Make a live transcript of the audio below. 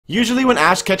Usually when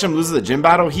Ash Ketchum loses a gym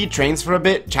battle, he trains for a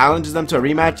bit, challenges them to a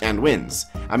rematch, and wins.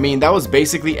 I mean, that was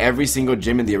basically every single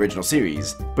gym in the original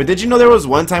series. But did you know there was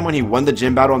one time when he won the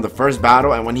gym battle in the first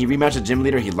battle, and when he rematched the gym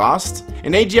leader, he lost?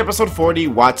 In AG episode 40,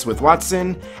 Watts with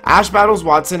Watson, Ash battles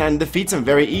Watson and defeats him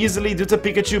very easily due to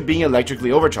Pikachu being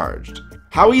electrically overcharged.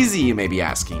 How easy, you may be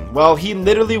asking? Well, he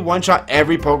literally one-shot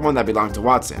every Pokemon that belonged to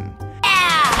Watson.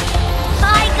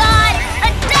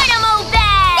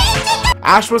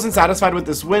 Ash wasn't satisfied with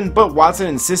this win, but Watson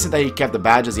insisted that he kept the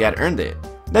badge as he had earned it.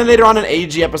 Then later on in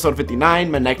AG episode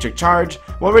 59, Manectric Charge,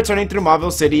 while returning through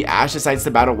Mauville City, Ash decides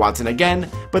to battle Watson again,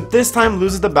 but this time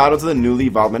loses the battle to the newly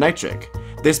evolved Manectric.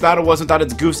 This battle wasn't without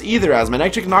its goofs either, as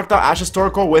Manectric knocked out Ash's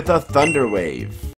Torkoal with a Thunder Wave.